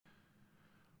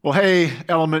Well, hey,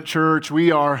 Element Church, we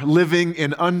are living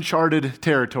in uncharted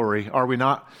territory, are we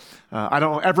not? I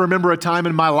don't ever remember a time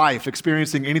in my life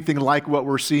experiencing anything like what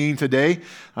we're seeing today,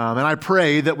 and I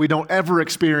pray that we don't ever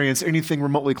experience anything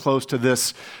remotely close to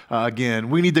this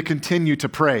again. We need to continue to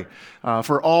pray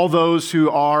for all those who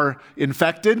are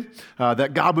infected,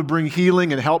 that God would bring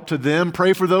healing and help to them.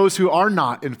 Pray for those who are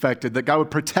not infected, that God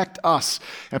would protect us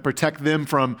and protect them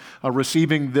from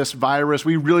receiving this virus.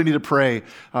 We really need to pray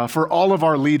for all of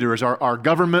our leaders, our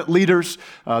government leaders,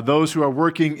 those who are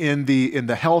working in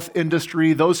the health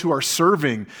industry, those who are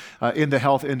serving in the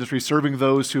health industry, serving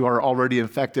those who are already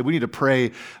infected. We need to pray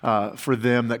for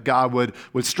them, that God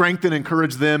would strengthen,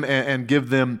 encourage them, and give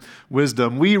them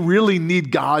wisdom. We really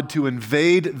need God to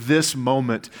invade this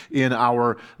moment in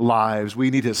our lives. We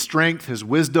need His strength, His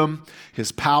wisdom,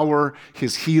 His power,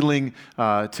 His healing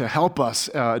to help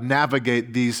us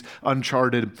navigate these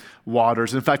uncharted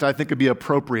waters. In fact, I think it'd be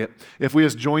appropriate if we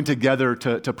just join together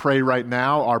to pray right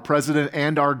now. Our president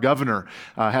and our governor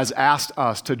has asked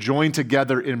us to join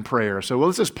together in prayer. So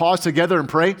let's just pause together and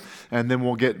pray, and then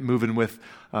we'll get moving with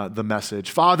the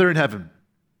message. Father in heaven,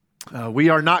 we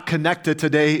are not connected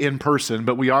today in person,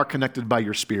 but we are connected by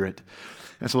your Spirit.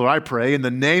 And so, Lord, I pray in the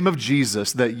name of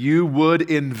Jesus that you would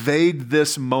invade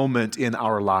this moment in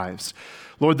our lives.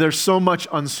 Lord, there's so much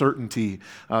uncertainty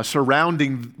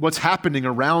surrounding what's happening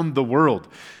around the world.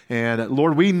 And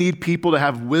Lord, we need people to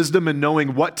have wisdom in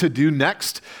knowing what to do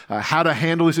next, how to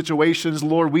handle these situations.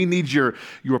 Lord, we need your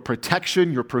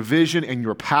protection, your provision, and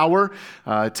your power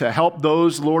to help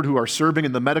those, Lord, who are serving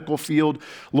in the medical field.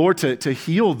 Lord, to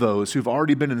heal those who've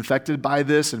already been infected by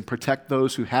this and protect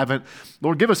those who haven't.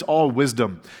 Lord, give us all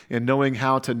wisdom in knowing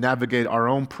how to navigate our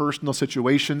own personal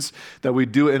situations, that we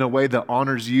do it in a way that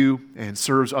honors you and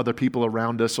serves other people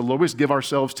around us. So Lord, we just give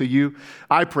ourselves to you.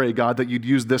 I pray, God, that you'd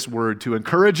use this word to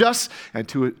encourage us and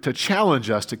to challenge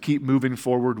us to keep moving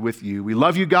forward with you. We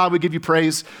love you, God. We give you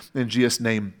praise. In Jesus'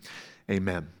 name,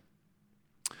 amen.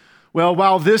 Well,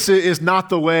 while this is not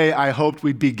the way I hoped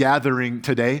we'd be gathering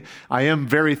today, I am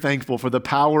very thankful for the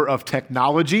power of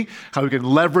technology, how we can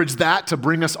leverage that to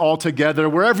bring us all together.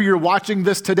 Wherever you're watching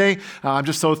this today, I'm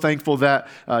just so thankful that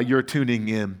you're tuning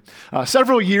in.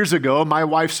 Several years ago, my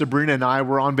wife Sabrina and I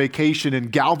were on vacation in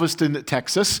Galveston,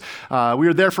 Texas. We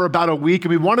were there for about a week, and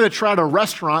we wanted to try out a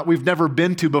restaurant we've never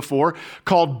been to before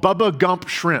called Bubba Gump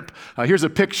Shrimp. Here's a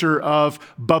picture of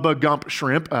Bubba Gump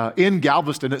Shrimp in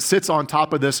Galveston. It sits on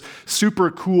top of this super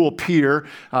cool pier,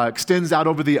 extends out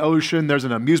over the ocean. There's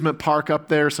an amusement park up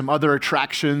there, some other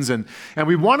attractions. And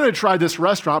we wanted to try this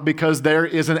restaurant because there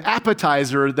is an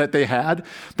appetizer that they had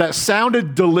that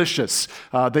sounded delicious.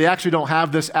 They actually don't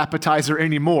have this appetizer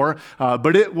anymore,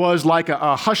 but it was like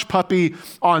a hush puppy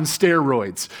on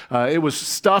steroids. It was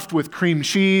stuffed with cream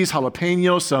cheese,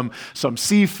 jalapeno, some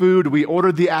seafood. We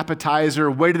ordered the appetizer,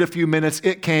 waited a few minutes.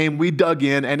 It came, we dug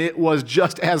in, and it was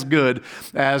just as good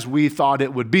as we thought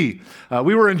it would be.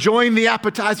 We were enjoying the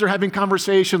appetizer, having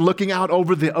conversation, looking out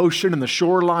over the ocean and the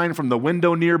shoreline from the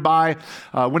window nearby,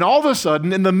 when all of a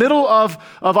sudden, in the middle of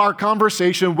our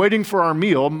conversation, waiting for our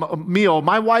meal,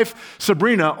 my wife,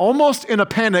 Sabrina, almost in a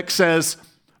panic says,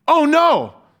 "Oh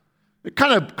no!" It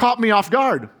kind of caught me off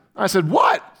guard. I said,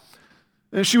 "What?"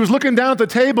 And she was looking down at the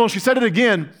table, and she said it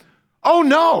again, "Oh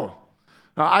no!"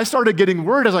 I started getting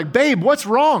worried. I was like, "Babe, what's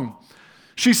wrong?"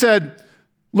 She said,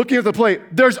 looking at the plate,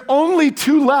 "There's only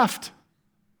 2 left."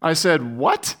 I said,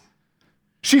 "What?"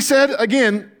 She said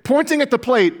again, pointing at the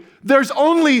plate, "There's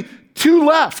only 2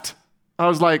 left." I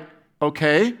was like,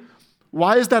 "Okay,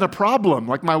 why is that a problem?"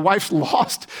 Like my wife's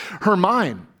lost her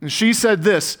mind. And she said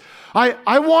this,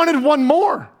 I wanted 1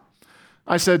 more.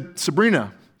 I said,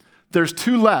 "Sabrina, there's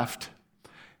 2 left,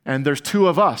 and there's 2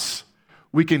 of us.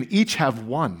 We can each have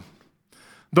 1.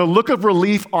 The look of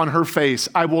relief on her face,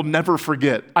 I will never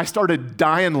forget. I started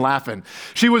dying laughing.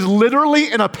 She was literally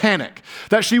in a panic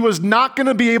that she was not going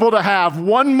to be able to have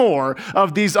 1 more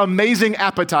of these amazing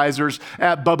appetizers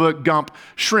at Bubba Gump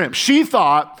Shrimp. She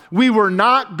thought we were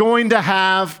not going to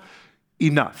have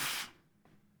enough.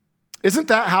 Isn't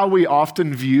that how we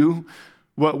often view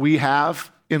what we have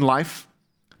in life?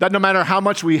 That no matter how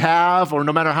much we have or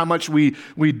no matter how much we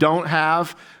don't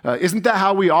have, isn't that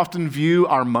how we often view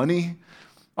our money,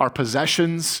 our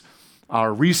possessions,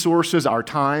 our resources, our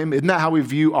time? Isn't that how we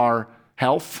view our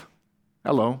health?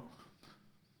 Hello.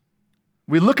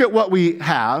 We look at what we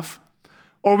have,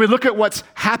 or we look at what's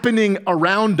happening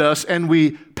around us and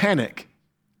we panic.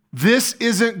 This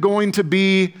isn't going to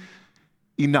be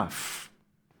enough.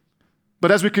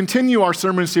 But as we continue our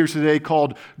sermon series today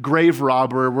called Grave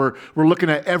Robber, we're looking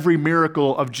at every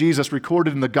miracle of Jesus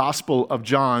recorded in the Gospel of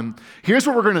John. Here's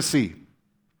what we're going to see.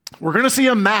 We're going to see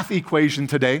a math equation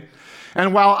today.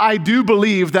 And while I do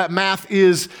believe that math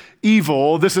is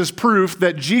evil, this is proof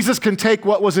that Jesus can take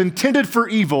what was intended for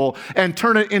evil and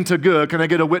turn it into good. Can I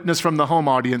get a witness from the home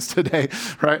audience today?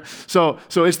 Right? So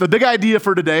it's the big idea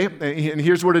for today, and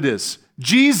here's what it is.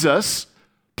 Jesus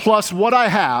plus what I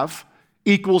have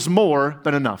equals more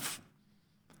than enough.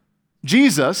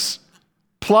 Jesus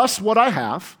plus what I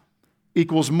have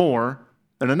equals more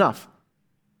than enough.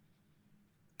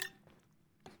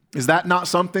 Is that not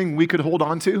something we could hold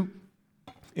on to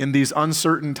in these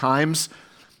uncertain times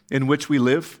in which we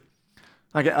live?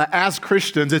 Like, as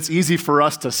Christians, it's easy for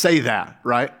us to say that,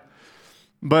 right?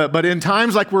 But in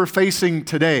times like we're facing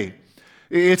today,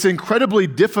 it's incredibly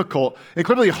difficult,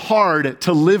 incredibly hard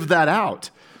to live that out.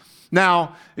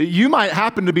 Now, you might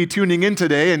happen to be tuning in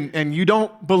today and you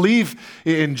don't believe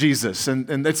in Jesus,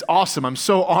 and it's awesome. I'm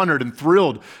so honored and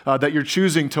thrilled that you're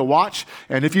choosing to watch.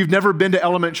 And if you've never been to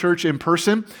Element Church in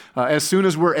person, as soon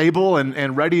as we're able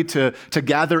and ready to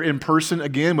gather in person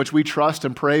again, which we trust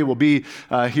and pray will be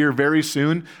here very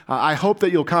soon, I hope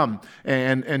that you'll come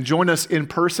and join us in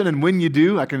person. And when you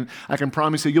do, I can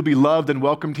promise you, you'll be loved and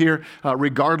welcomed here,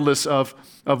 regardless of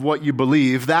what you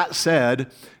believe. That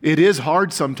said, it is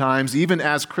hard sometimes, even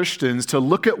as Christians, to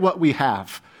look at what we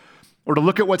have or to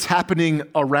look at what's happening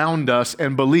around us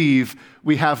and believe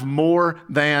we have more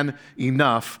than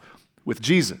enough with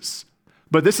Jesus.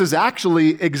 But this is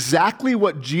actually exactly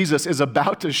what Jesus is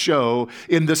about to show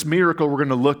in this miracle we're going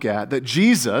to look at, that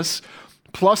Jesus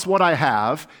plus what I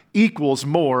have equals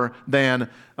more than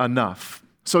enough.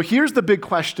 So here's the big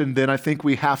question then I think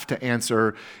we have to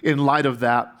answer in light of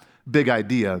that big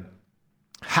idea.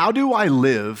 How do I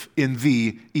live in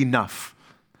the enough?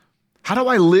 How do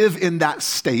I live in that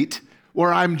state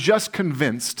where I'm just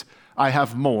convinced I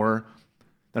have more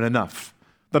than enough?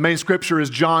 The main scripture is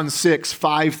John 6,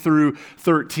 5 through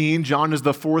 13. John is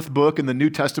the fourth book in the New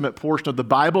Testament portion of the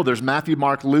Bible. There's Matthew,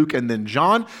 Mark, Luke, and then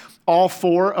John. All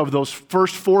four of those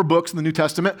first four books in the New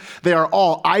Testament, they are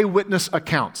all eyewitness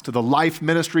accounts to the life,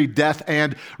 ministry, death,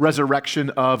 and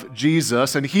resurrection of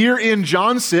Jesus. And here in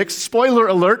John 6, spoiler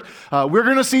alert, we're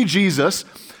going to see Jesus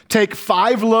take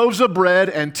 5 loaves of bread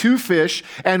and 2 fish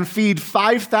and feed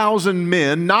 5,000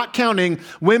 men, not counting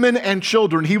women and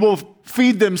children. He will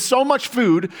feed them so much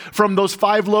food from those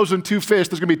 5 loaves and 2 fish,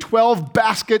 there's going to be 12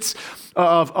 baskets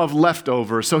of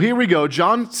leftovers. So here we go.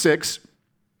 John 6,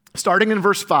 starting in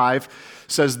verse 5,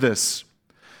 says this.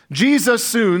 Jesus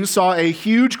soon saw a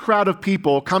huge crowd of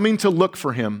people coming to look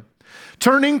for him.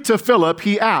 Turning to Philip,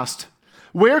 he asked,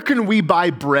 "Where can we buy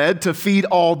bread to feed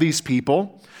all these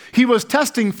people?" He was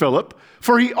testing Philip,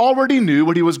 for he already knew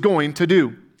what he was going to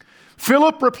do.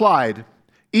 Philip replied,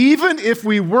 "Even if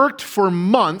we worked for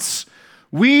months,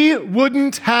 we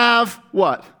wouldn't have"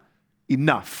 what?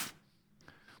 Enough.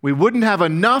 We wouldn't have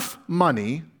enough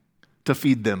money to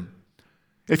feed them.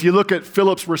 If you look at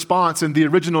Philip's response in the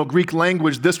original Greek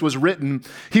language this was written,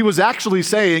 he was actually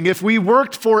saying, if we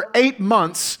worked for 8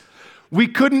 months, we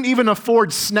couldn't even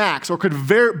afford snacks or could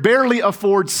barely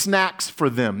afford snacks for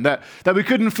them, that we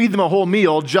couldn't feed them a whole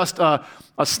meal, just a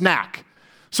snack.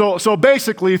 So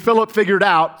basically, Philip figured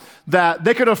out that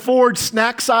they could afford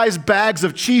snack-sized bags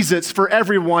of Cheez-Its for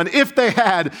everyone if they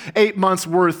had 8 months'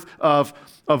 worth of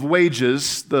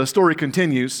wages. The story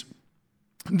continues.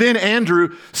 Then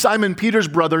Andrew, Simon Peter's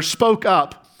brother, spoke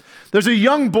up. "There's a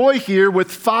young boy here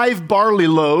with 5 barley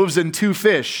loaves and 2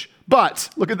 fish.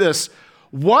 But," look at this,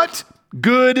 "what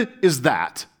good is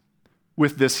that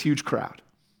with this huge crowd?"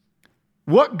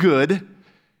 What good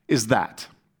is that?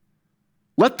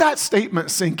 Let that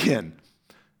statement sink in.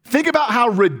 Think about how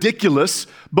ridiculous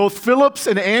both Philip's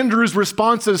and Andrew's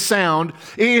responses sound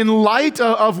in light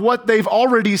of what they've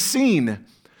already seen.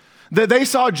 That they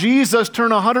saw Jesus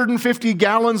turn 150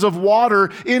 gallons of water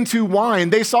into wine.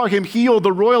 They saw him heal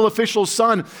the royal official's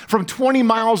son from 20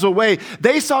 miles away.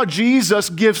 They saw Jesus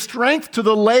give strength to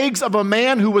the legs of a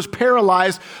man who was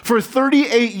paralyzed for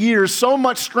 38 years. So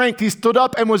much strength, he stood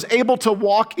up and was able to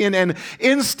walk in an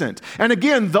instant. And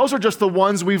again, those are just the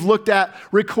ones we've looked at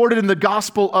recorded in the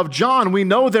Gospel of John. We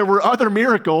know there were other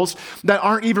miracles that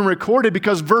aren't even recorded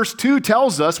because verse 2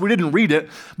 tells us, we didn't read it,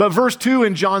 but verse 2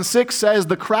 in John 6 says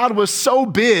the crowd was so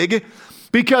big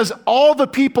because all the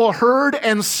people heard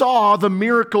and saw the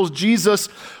miracles Jesus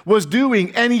was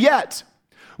doing. And yet,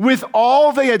 with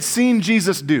all they had seen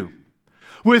Jesus do,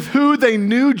 with who they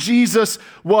knew Jesus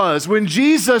was, when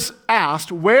Jesus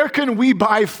asked, "Where can we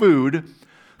buy food?"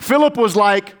 Philip was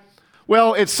like,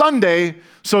 "Well, it's Sunday,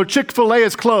 so Chick-fil-A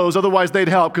is closed, otherwise they'd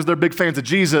help because they're big fans of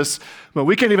Jesus, but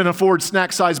we can't even afford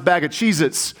snack-sized bag of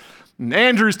Cheez-Its." And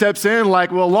Andrew steps in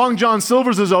like, well, Long John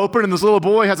Silver's is open, and this little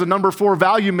boy has a number 4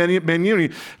 value menu, and he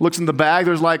looks in the bag.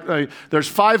 There's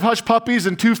 5 hush puppies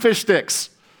and 2 fish sticks.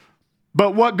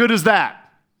 But what good is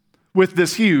that with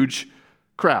this huge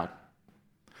crowd?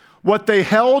 What they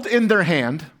held in their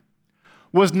hand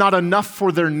was not enough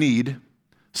for their need,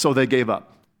 so they gave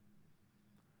up.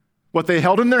 What they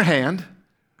held in their hand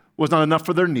was not enough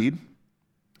for their need,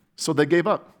 so they gave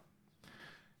up.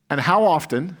 And how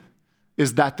often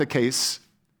is that the case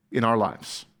in our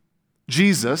lives?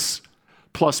 Jesus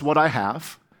plus what I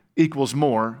have equals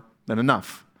more than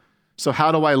enough. So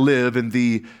how do I live in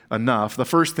the enough? The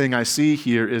first thing I see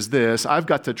here is this: I've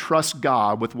got to trust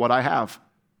God with what I have.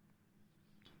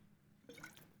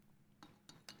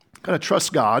 I've got to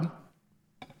trust God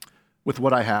with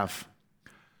what I have.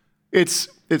 It's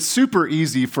super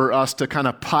easy for us to kind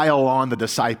of pile on the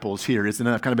disciples here, isn't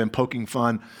it? I've kind of been poking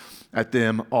fun at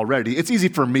them already. It's easy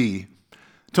for me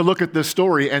to look at this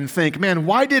story and think, man,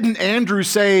 why didn't Andrew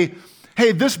say,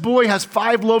 hey, this boy has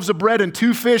 5 loaves of bread and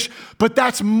 2 fish, but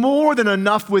that's more than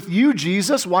enough with you,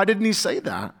 Jesus? Why didn't he say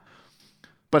that?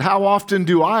 But how often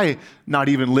do I not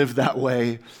even live that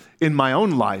way in my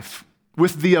own life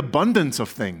with the abundance of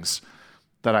things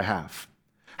that I have?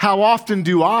 How often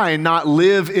do I not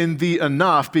live in the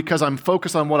enough because I'm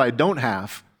focused on what I don't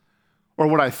have or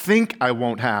what I think I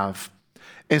won't have,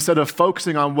 instead of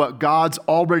focusing on what God's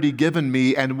already given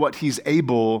me and what he's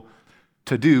able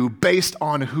to do based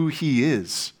on who he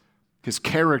is, his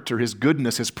character, his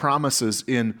goodness, his promises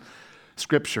in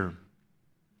Scripture.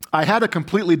 I had a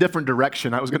completely different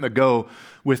direction I was going to go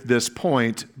with this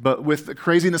point, but with the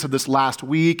craziness of this last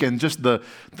week and just the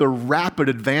rapid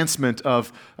advancement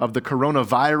of the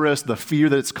coronavirus, the fear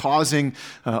that it's causing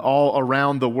all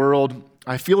around the world,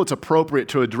 I feel it's appropriate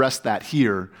to address that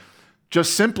here,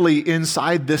 just simply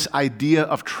inside this idea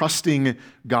of trusting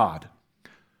God.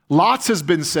 Lots has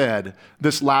been said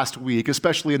this last week,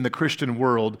 especially in the Christian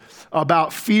world,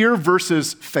 about fear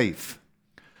versus faith.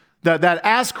 That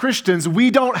as Christians,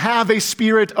 we don't have a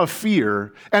spirit of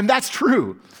fear, and that's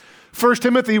true. 1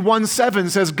 Timothy 1:7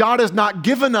 says, God has not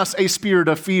given us a spirit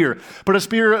of fear, but a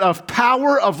spirit of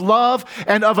power, of love,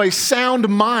 and of a sound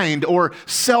mind or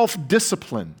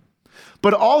self-discipline.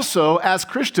 But also, as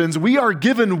Christians, we are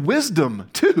given wisdom,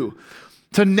 too,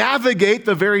 to navigate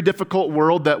the very difficult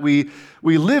world that we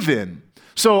live in.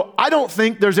 So I don't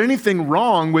think there's anything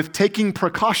wrong with taking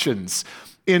precautions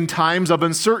in times of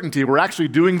uncertainty. We're actually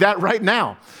doing that right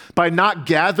now by not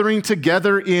gathering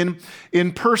together in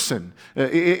person.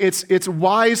 It's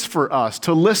wise for us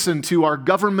to listen to our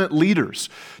government leaders,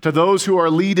 to those who are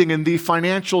leading in the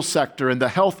financial sector and the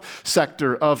health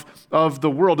sector of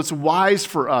the world. It's wise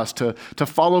for us to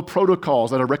follow protocols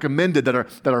that are recommended, that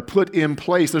are put in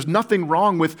place. There's nothing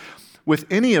wrong with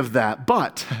any of that,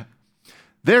 but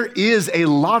there is a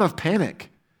lot of panic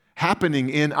happening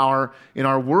in our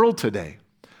world today.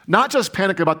 Not just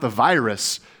panic about the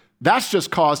virus, that's just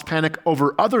caused panic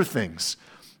over other things.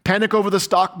 Panic over the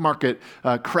stock market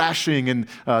crashing and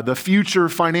the future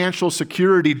financial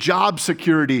security, job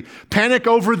security. Panic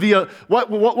over what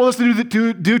will this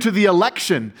do to the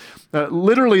election?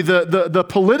 Literally, the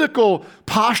political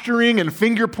posturing and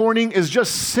finger pointing is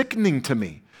just sickening to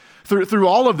me through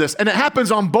all of this. And it happens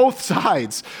on both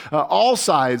sides, all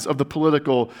sides of the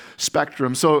political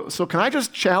spectrum. So can I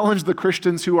just challenge the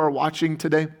Christians who are watching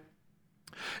today?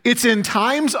 It's in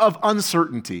times of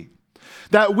uncertainty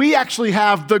that we actually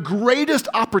have the greatest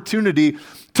opportunity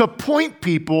to point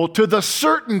people to the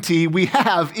certainty we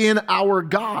have in our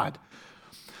God.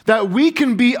 That we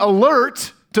can be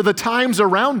alert to the times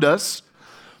around us,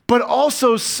 but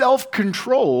also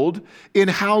self-controlled in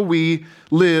how we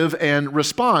live and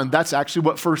respond. That's actually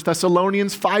what 1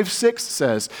 Thessalonians 5:6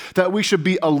 says, that we should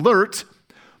be alert,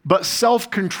 but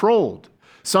self-controlled.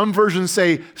 Some versions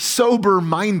say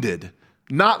sober-minded,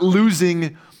 not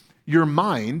losing your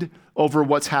mind over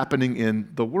what's happening in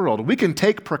the world. We can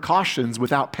take precautions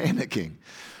without panicking.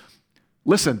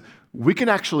 Listen, we can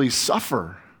actually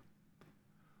suffer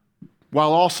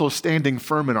while also standing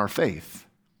firm in our faith.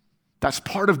 That's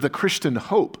part of the Christian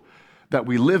hope that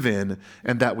we live in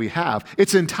and that we have.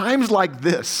 It's in times like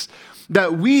this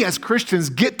that we as Christians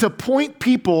get to point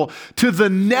people to the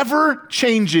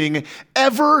never-changing,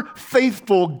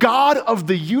 ever-faithful God of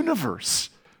the universe.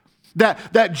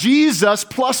 That Jesus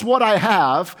plus what I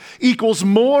have equals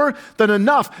more than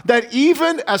enough. That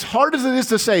even, as hard as it is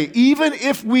to say, even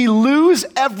if we lose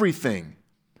everything,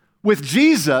 with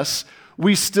Jesus,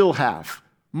 we still have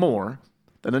more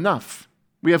than enough.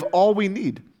 We have all we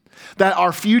need. That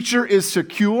our future is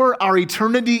secure, our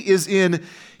eternity is in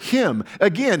Him.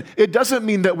 Again, it doesn't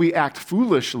mean that we act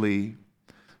foolishly,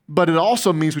 but it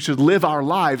also means we should live our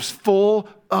lives full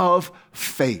of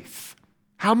faith.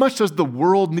 How much does the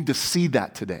world need to see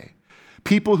that today?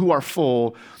 People who are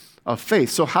full of faith.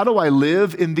 So how do I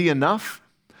live in the enough?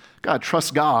 God,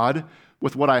 trust God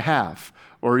with what I have.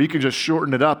 Or you can just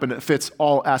shorten it up and it fits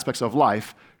all aspects of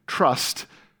life. Trust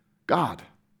God.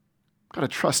 Got to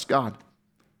trust God.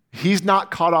 He's not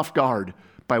caught off guard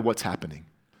by what's happening.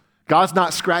 God's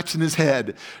not scratching his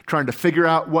head trying to figure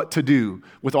out what to do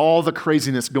with all the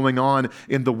craziness going on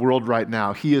in the world right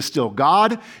now. He is still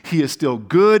God. He is still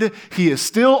good. He is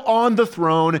still on the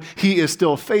throne. He is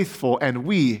still faithful, and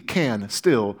we can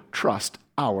still trust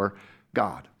our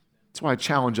God. That's what I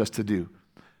challenge us to do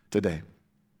today.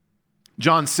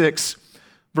 John 6,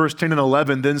 verse 10 and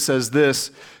 11 then says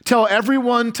this, "Tell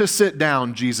everyone to sit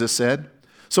down," Jesus said.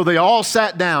 So they all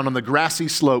sat down on the grassy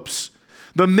slopes.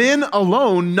 The men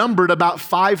alone numbered about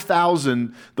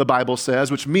 5,000, the Bible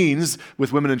says, which means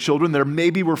with women and children, there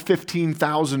maybe were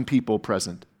 15,000 people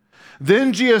present.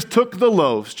 Then Jesus took the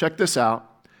loaves, check this out,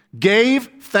 gave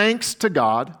thanks to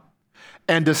God,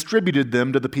 and distributed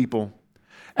them to the people.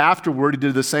 Afterward, he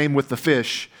did the same with the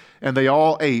fish, and they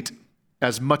all ate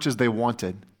as much as they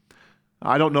wanted.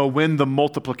 I don't know when the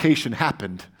multiplication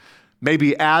happened.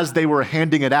 Maybe as they were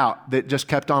handing it out, that just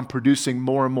kept on producing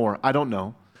more and more. I don't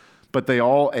know. But they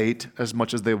all ate as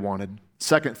much as they wanted.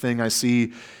 Second thing I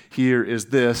see here is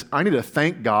this. I need to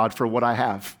thank God for what I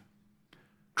have.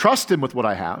 Trust him with what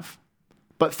I have,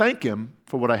 but thank him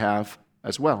for what I have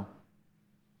as well.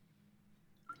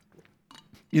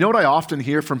 You know what I often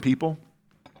hear from people?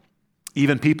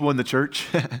 Even people in the church?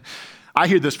 I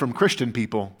hear this from Christian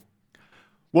people.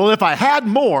 Well, if I had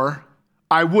more,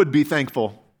 I would be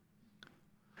thankful.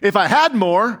 If I had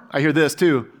more, I hear this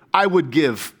too, I would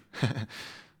give.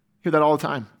 Hear that all the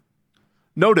time.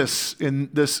 Notice in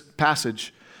this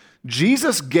passage,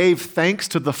 Jesus gave thanks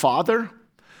to the Father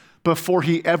before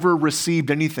he ever received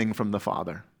anything from the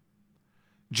Father.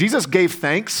 Jesus gave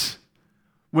thanks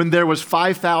when there was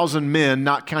 5,000 men,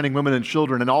 not counting women and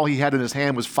children, and all he had in his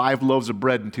hand was 5 loaves of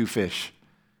bread and 2 fish.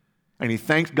 And he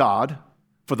thanked God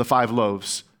for the 5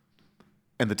 loaves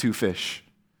and the 2 fish.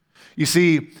 You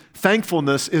see,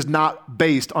 thankfulness is not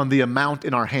based on the amount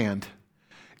in our hand.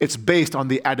 It's based on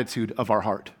the attitude of our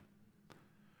heart.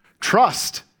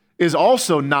 Trust is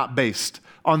also not based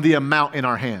on the amount in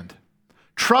our hand.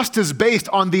 Trust is based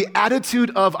on the attitude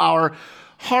of our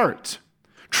heart.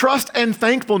 Trust and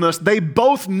thankfulness, they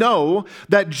both know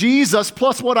that Jesus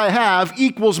plus what I have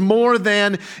equals more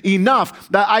than enough.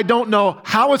 That I don't know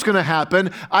how it's going to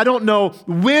happen. I don't know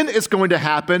when it's going to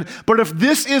happen. But if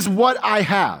this is what I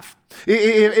have,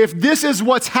 if this is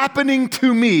what's happening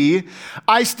to me,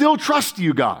 I still trust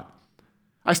you, God.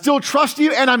 I still trust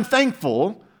you, and I'm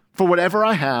thankful for whatever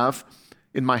I have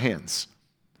in my hands.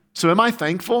 So am I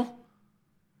thankful?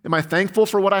 Am I thankful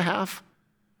for what I have,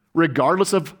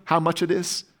 regardless of how much it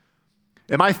is?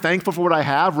 Am I thankful for what I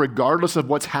have, regardless of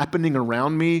what's happening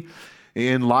around me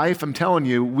in life? I'm telling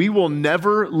you, we will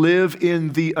never live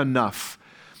in the enough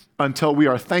until we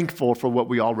are thankful for what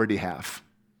we already have.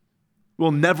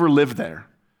 We'll never live there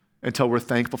until we're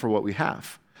thankful for what we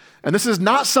have. And this is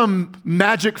not some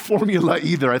magic formula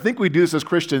either. I think we do this as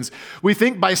Christians. We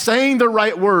think by saying the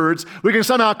right words, we can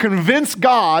somehow convince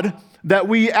God that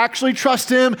we actually trust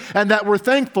him and that we're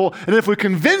thankful. And if we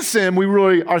convince him we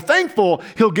really are thankful,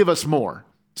 he'll give us more.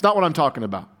 It's not what I'm talking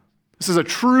about. This is a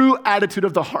true attitude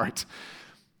of the heart.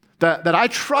 That I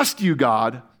trust you,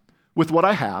 God, with what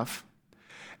I have,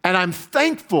 and I'm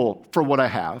thankful for what I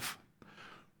have,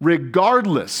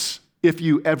 regardless if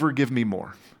you ever give me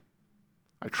more.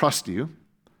 I trust you,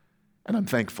 and I'm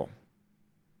thankful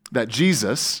that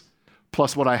Jesus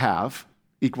plus what I have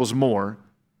equals more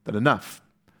than enough.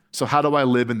 So how do I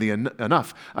live in the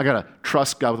enough? I got to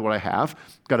trust God with what I have,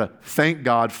 got to thank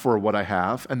God for what I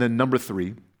have, and then number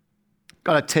 3,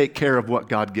 got to take care of what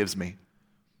God gives me.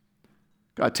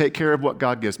 Got to take care of what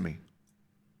God gives me.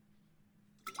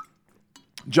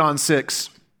 John 6,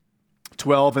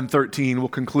 12 and 13 will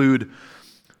conclude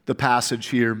the passage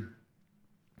here.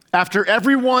 After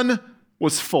everyone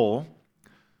was full,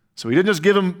 so he didn't just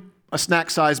give them a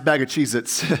snack-sized bag of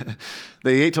Cheez-Its.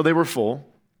 They ate till they were full.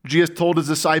 Jesus told his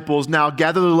disciples, now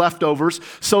gather the leftovers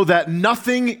so that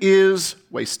nothing is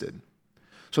wasted.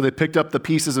 So they picked up the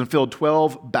pieces and filled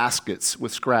 12 baskets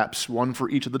with scraps, one for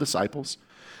each of the disciples,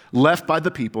 left by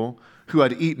the people who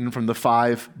had eaten from the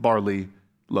 5 barley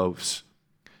loaves.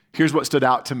 Here's what stood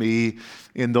out to me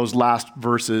in those last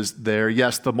verses there.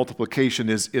 Yes, the multiplication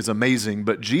is amazing,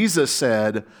 but Jesus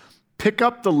said, pick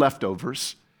up the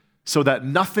leftovers so that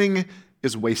nothing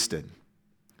is wasted.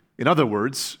 In other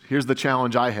words, here's the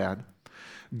challenge I had.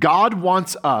 God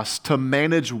wants us to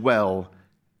manage well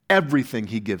everything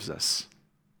he gives us.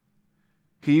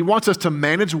 He wants us to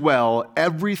manage well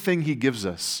everything he gives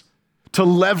us, to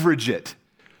leverage it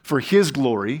for his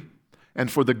glory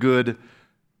and for the good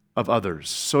of others.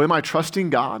 So am I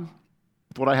trusting God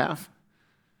with what I have?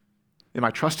 Am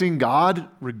I trusting God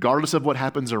regardless of what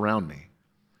happens around me?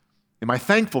 Am I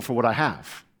thankful for what I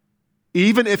have?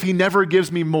 Even if he never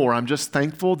gives me more, I'm just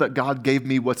thankful that God gave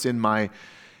me what's in my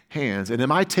hands. And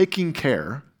am I taking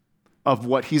care of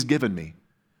what he's given me?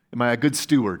 Am I a good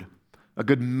steward, a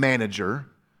good manager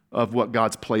of what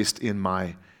God's placed in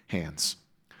my hands?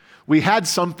 We had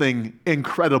something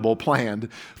incredible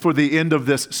planned for the end of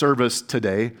this service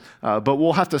today, but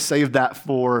we'll have to save that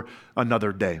for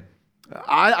another day.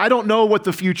 I don't know what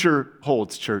the future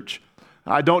holds, church.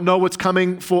 I don't know what's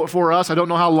coming for us. I don't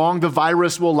know how long the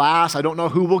virus will last. I don't know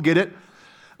who will get it.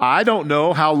 I don't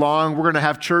know how long we're going to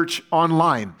have church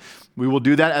online. We will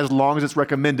do that as long as it's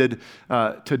recommended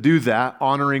to do that,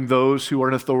 honoring those who are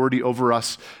in authority over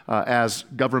us as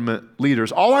government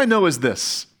leaders. All I know is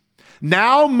this: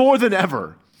 now more than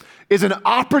ever is an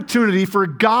opportunity for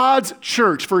God's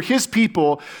church, for his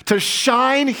people, to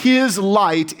shine his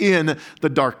light in the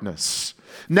darkness.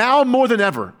 Now more than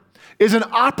ever is an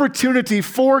opportunity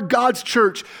for God's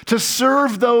church to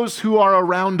serve those who are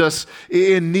around us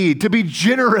in need, to be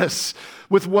generous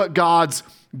with what God's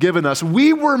given us.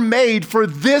 We were made for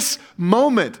this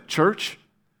moment, church.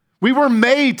 We were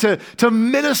made to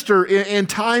minister in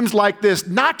times like this,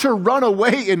 not to run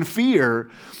away in fear,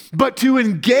 but to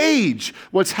engage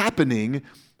what's happening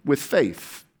with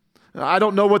faith. I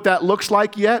don't know what that looks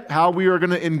like yet, how we are going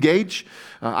to engage.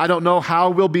 I don't know how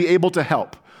we'll be able to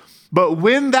help. But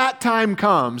when that time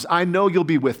comes, I know you'll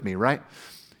be with me, right?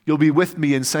 You'll be with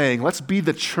me in saying, let's be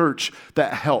the church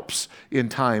that helps in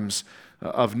times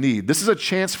of need. This is a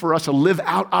chance for us to live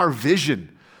out our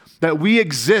vision, that we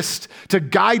exist to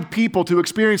guide people to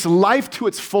experience life to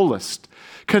its fullest,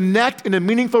 connect into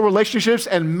meaningful relationships,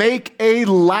 and make a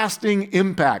lasting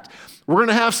impact. We're going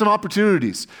to have some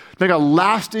opportunities to make a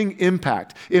lasting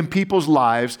impact in people's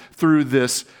lives through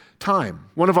this time.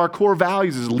 One of our core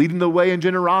values is leading the way in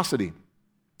generosity,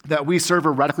 that we serve a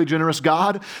radically generous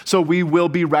God, so we will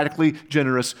be radically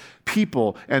generous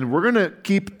people. And we're going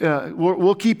to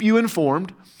we'll keep you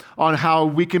informed on how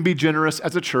we can be generous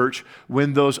as a church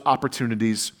when those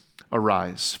opportunities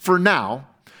arise. For now,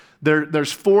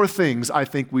 there's 4 things I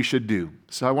think we should do.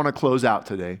 So I want to close out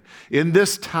today. In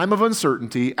this time of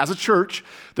uncertainty, as a church,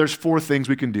 there's 4 things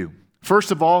we can do. First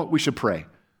of all, we should pray.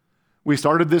 We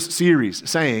started this series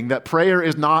saying that prayer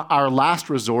is not our last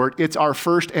resort, it's our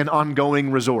first and ongoing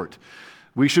resort.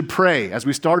 We should pray, as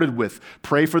we started with,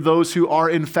 pray for those who are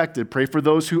infected, pray for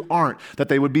those who aren't, that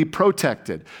they would be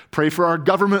protected. Pray for our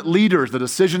government leaders, the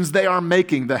decisions they are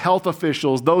making, the health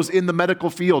officials, those in the medical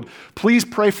field. Please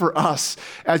pray for us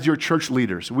as your church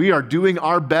leaders. We are doing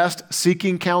our best,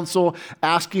 seeking counsel,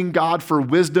 asking God for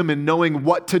wisdom and knowing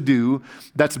what to do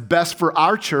that's best for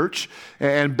our church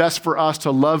and best for us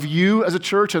to love you as a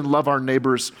church and love our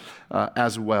neighbors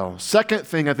as well. Second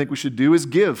thing I think we should do is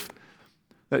give.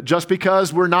 That just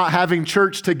because we're not having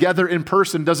church together in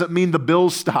person doesn't mean the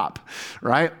bills stop,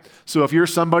 right? So if you're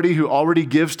somebody who already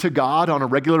gives to God on a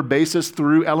regular basis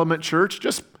through Element Church,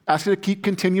 just ask you to keep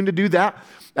continuing to do that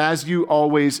as you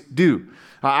always do.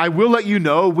 I will let you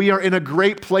know we are in a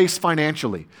great place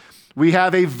financially. We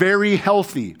have a very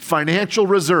healthy financial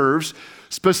reserves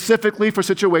specifically for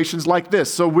situations like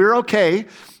this. So we're okay.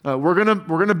 We're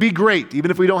gonna be great, even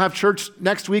if we don't have church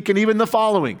next week and even the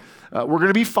following. We're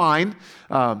gonna be fine,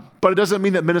 but it doesn't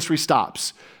mean that ministry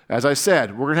stops. As I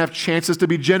said, we're gonna have chances to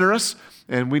be generous,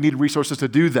 and we need resources to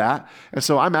do that. And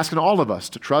so I'm asking all of us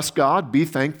to trust God, be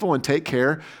thankful, and take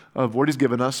care of what he's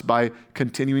given us by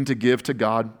continuing to give to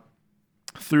God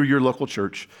through your local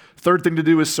church. Third thing to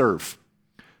do is serve.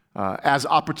 As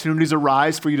opportunities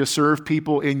arise for you to serve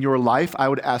people in your life, I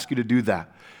would ask you to do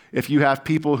that. If you have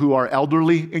people who are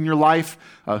elderly in your life,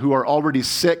 who are already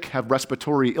sick, have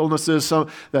respiratory illnesses, so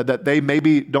that they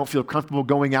maybe don't feel comfortable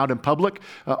going out in public,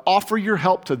 offer your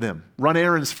help to them. Run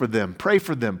errands for them. Pray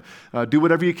for them. Do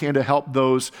whatever you can to help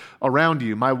those around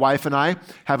you. My wife and I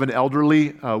have an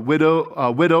elderly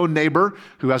widow neighbor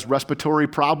who has respiratory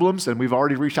problems, and we've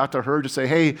already reached out to her to say,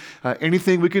 hey,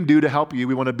 anything we can do to help you,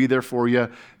 we want to be there for you.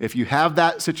 If you have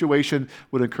that situation,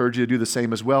 would encourage you to do the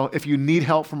same as well. If you need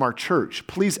help from our church,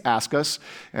 please ask us,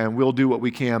 and we'll do what we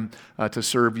can to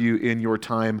serve you in your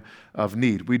time of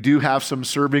need. We do have some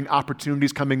serving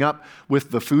opportunities coming up with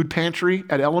the food pantry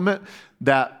at Element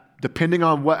that depending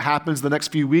on what happens the next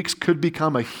few weeks, could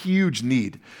become a huge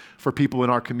need for people in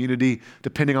our community,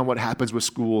 depending on what happens with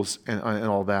schools and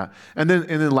all that. And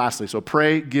then lastly, so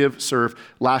pray, give, serve.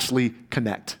 Lastly,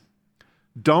 connect.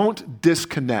 Don't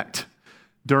disconnect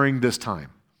during this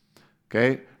time.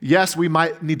 Okay? Yes, we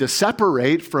might need to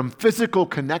separate from physical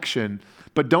connection,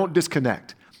 but don't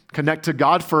disconnect. Connect to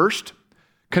God first.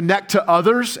 Connect to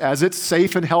others as it's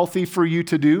safe and healthy for you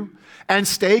to do. And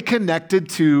stay connected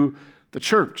to the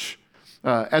church.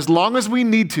 As long as we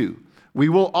need to, we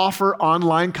will offer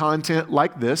online content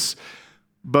like this.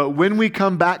 But when we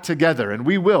come back together, and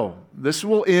we will, this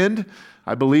will end.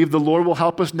 I believe the Lord will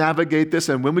help us navigate this.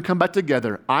 And when we come back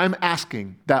together, I'm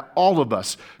asking that all of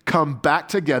us come back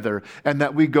together and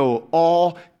that we go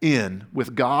all in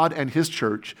with God and His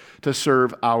church to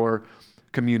serve our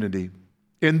community.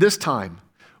 In this time,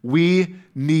 we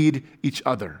need each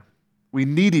other. We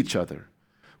need each other.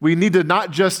 We need to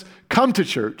not just come to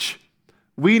church.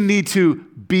 We need to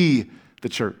be the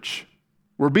church.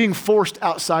 We're being forced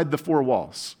outside the four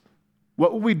walls.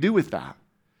 What will we do with that?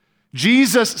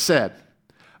 Jesus said,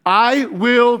 I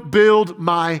will build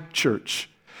my church,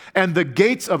 and the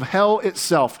gates of hell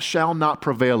itself shall not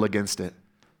prevail against it.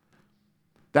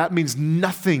 That means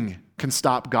nothing can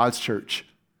stop God's church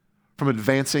from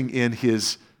advancing in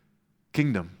His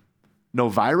kingdom. No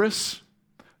virus,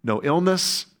 no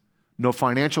illness, no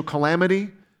financial calamity,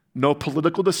 no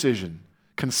political decision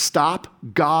can stop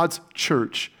God's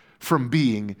church from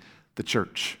being the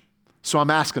church. So I'm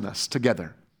asking us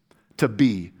together to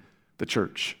be the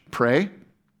church. Pray,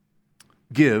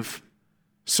 give,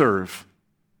 serve,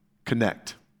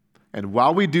 connect. And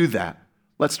while we do that,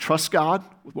 let's trust God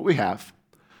with what we have.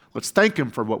 Let's thank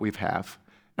Him for what we have.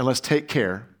 And let's take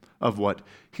care of what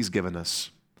He's given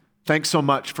us. Thanks so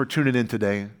much for tuning in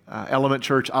today. Element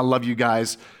Church, I love you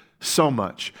guys so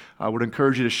much. I would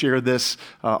encourage you to share this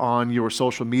on your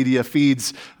social media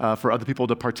feeds for other people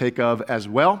to partake of as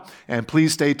well. And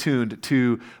please stay tuned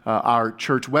to our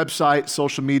church website,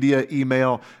 social media,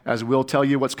 email, as we'll tell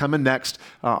you what's coming next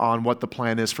on what the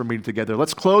plan is for meeting together.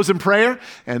 Let's close in prayer,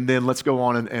 and then let's go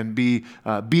on and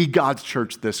be God's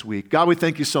church this week. God, we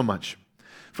thank you so much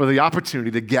for the opportunity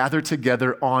to gather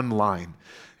together online.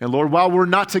 And Lord, while we're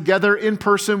not together in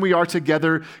person, we are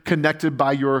together connected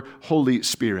by your Holy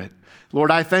Spirit. Lord,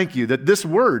 I thank you that this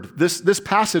word, this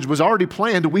passage was already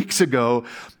planned weeks ago,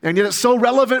 and yet it's so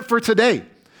relevant for today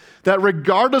that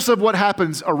regardless of what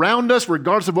happens around us,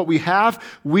 regardless of what we have,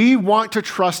 we want to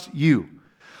trust you.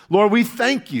 Lord, we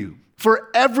thank you for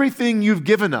everything you've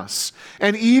given us.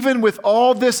 And even with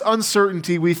all this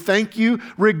uncertainty, we thank you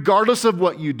regardless of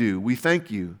what you do. We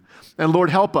thank you. And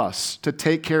Lord, help us to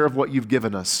take care of what you've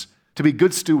given us, to be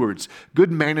good stewards,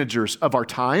 good managers of our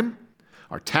time,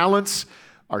 our talents,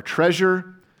 our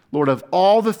treasure. Lord, of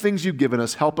all the things you've given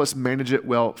us, help us manage it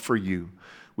well for you.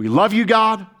 We love you,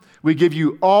 God. We give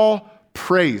you all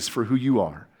praise for who you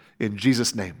are. In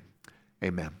Jesus' name,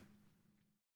 amen.